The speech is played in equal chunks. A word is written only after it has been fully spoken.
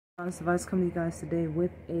Honest Advice coming to you guys today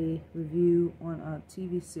with a review on a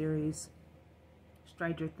TV series,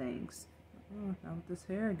 Stranger Things. Oh, now with this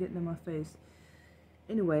hair getting in my face.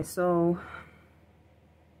 Anyway, so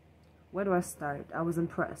where do I start? I was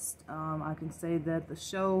impressed. I can say that the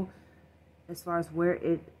show, as far as where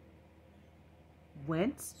it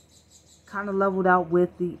went, kind of leveled out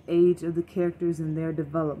with the age of the characters and their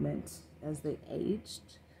development as they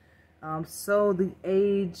aged. So the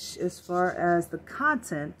age, as far as the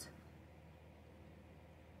content,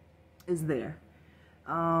 is there.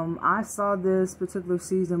 I saw this particular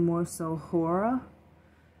season more so horror.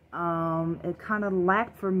 It kind of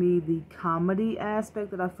lacked for me the comedy aspect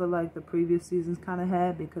that I feel like the previous seasons kind of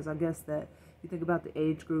had, because I guess that you think about the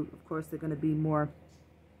age group, of course they're going to be more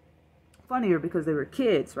funnier because they were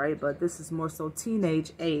kids, right? But this is more so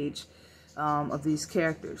teenage age of these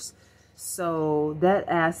characters. So that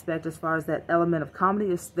aspect, as far as that element of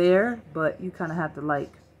comedy, is there, but you kind of have to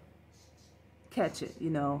like catch it, you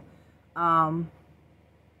know. I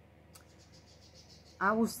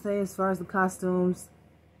will say, as far as the costumes,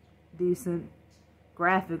 decent.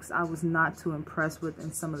 Graphics, I was not too impressed with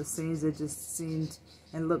in some of the scenes. It just seemed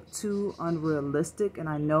and looked too unrealistic, and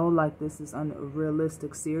I know like this is an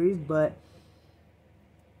unrealistic series, but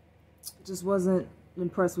just wasn't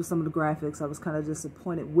impressed with some of the graphics. I was kind of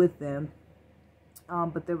disappointed with them,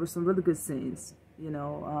 but there were some really good scenes, you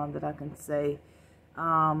know, that I can say.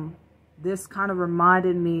 This kind of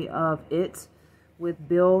reminded me of It with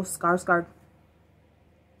Bill Skarsgård.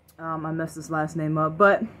 I messed his last name up,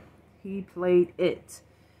 but he played It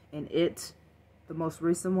in It, the most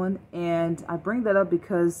recent one. And I bring that up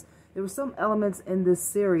because there were some elements in this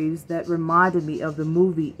series that reminded me of the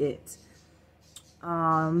movie It.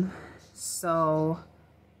 So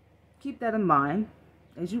keep that in mind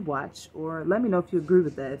as you watch, or let me know if you agree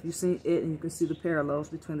with that, if you've seen It and you can see the parallels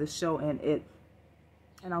between the show and It.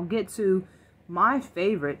 And I'll get to my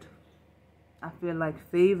favorite, I feel like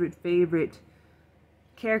favorite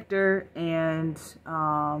character, and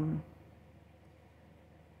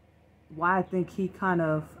why I think he kind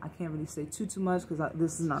of, I can't really say too much because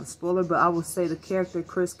this is not a spoiler, but I will say the character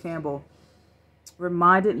Chris Campbell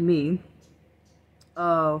reminded me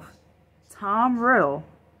of Tom Riddle,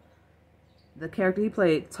 the character he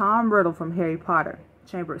played, Tom Riddle from Harry Potter,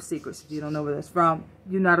 Chamber of Secrets. If you don't know where that's from,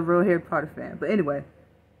 you're not a real Harry Potter fan. But anyway,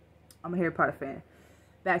 I'm a Harry Potter fan.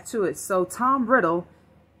 Back to it. So Tom Riddle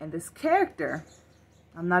and this character,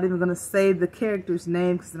 I'm not even going to say the character's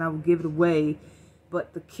name because then I will give it away,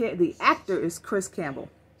 but the actor is Chris Campbell.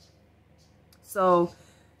 So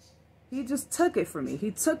he just took it for me. He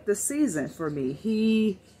took the season for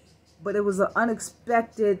me. But it was an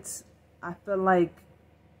unexpected, I feel like,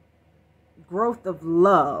 growth of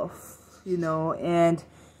love, you know, and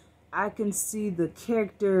I can see the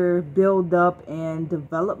character build up and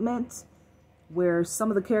development, where some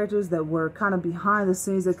of the characters that were kind of behind the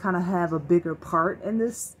scenes, that kind of have a bigger part in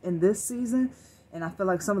this season. And I feel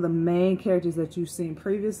like some of the main characters that you've seen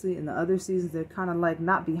previously in the other seasons, they're kind of like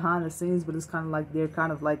not behind the scenes, but it's kind of like they're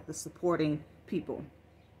kind of like the supporting people.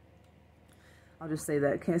 I'll just say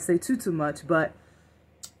that. Can't say too much, but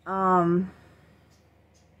things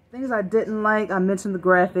I didn't like, I mentioned the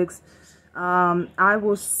graphics. I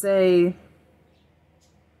will say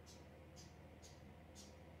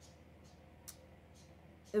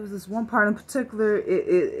it was this one part in particular.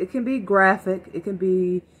 It can be graphic, it can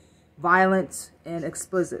be violent and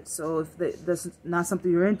explicit. So if that's not something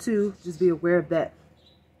you're into, just be aware of that.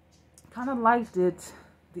 Kind of liked it,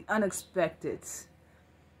 the unexpected.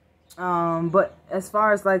 But as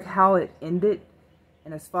far as like how it ended,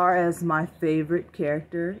 and as far as my favorite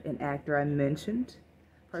character and actor I mentioned,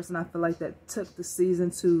 person I feel like that took the season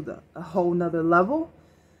to a whole nother level.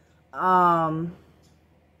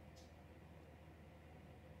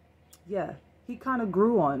 Yeah, he kind of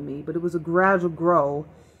grew on me, but it was a gradual grow.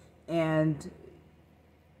 And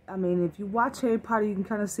I mean, if you watch Harry Potter, you can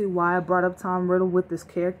kind of see why I brought up Tom Riddle with this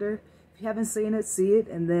character. If you haven't seen it, see it,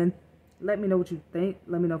 and then let me know what you think.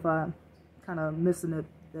 Let me know if I'm kind of missing it.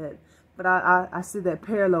 But I see that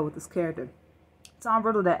parallel with this character. Tom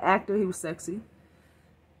Riddle, that actor, he was sexy.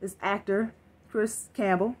 This actor, Chris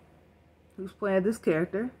Campbell, who's playing this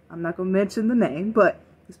character, I'm not going to mention the name, but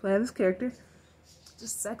he's playing this character,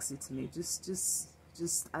 just sexy to me.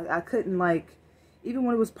 I couldn't, like, even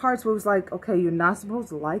when it was parts where it was like, okay, you're not supposed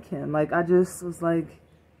to like him. Like, I just was like,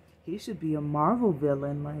 he should be a Marvel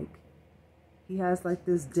villain. Like, he has, like,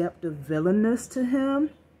 this depth of villainous to him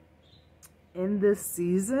in this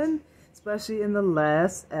season, especially in the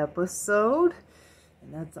last episode.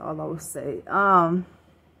 And that's all I will say.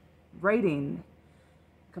 Rating.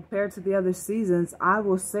 compared to the other seasons, I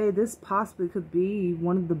will say this possibly could be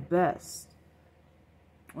one of the best.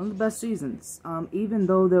 One of the best seasons. Even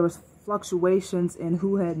though there was fluctuations in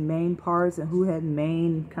who had main parts and who had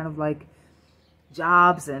main kind of like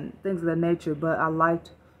jobs and things of that nature, but I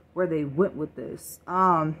liked where they went with this.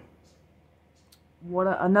 Another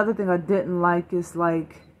thing I didn't like is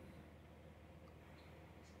like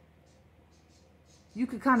you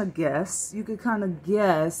could kind of guess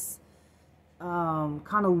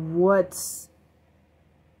kind of what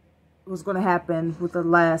was going to happen with the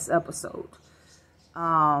last episode.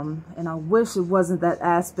 And I wish it wasn't that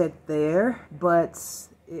aspect there, but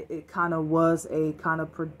it kind of was a kind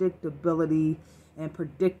of predictability and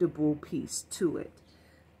predictable piece to it.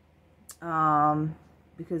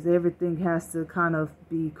 Because everything has to kind of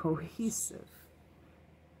be cohesive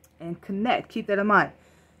and connect. Keep that in mind.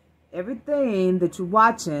 Everything that you're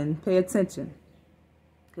watching, pay attention,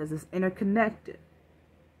 because it's interconnected.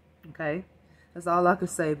 Okay? That's all I can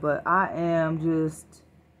say, but I am just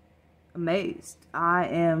amazed. I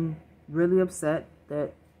am really upset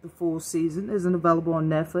that the full season isn't available on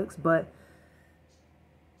Netflix, but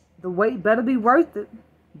the wait better be worth it.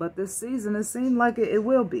 But this season, it seemed like it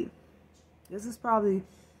will be. This is probably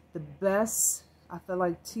the best, I feel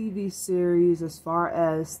like, TV series as far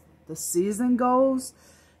as the season goes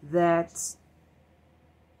that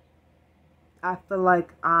I feel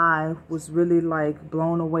like I was really like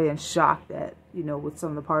blown away and shocked at, you know, with some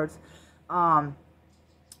of the parts.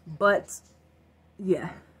 But yeah,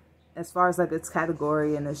 as far as like its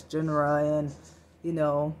category and its genre and, you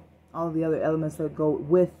know, all the other elements that go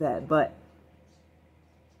with that. But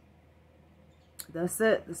that's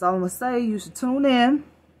it. That's all I'm going to say. You should tune in.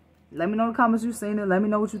 Let me know in the comments you've seen it. Let me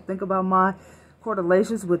know what you think about my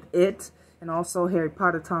correlations with it and also Harry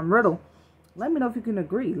Potter, Tom Riddle. Let me know if you can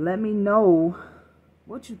agree. Let me know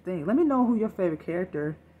what you think. Let me know who your favorite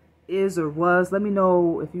character is or was. Let me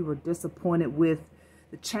know if you were disappointed with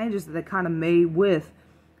the changes that they kind of made with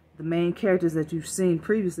the main characters that you've seen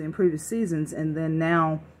previously in previous seasons, and then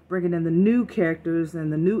now bringing in the new characters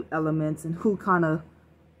and the new elements and who kind of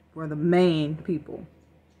were the main people.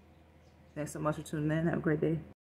 Thanks so much for tuning in. Have a great day.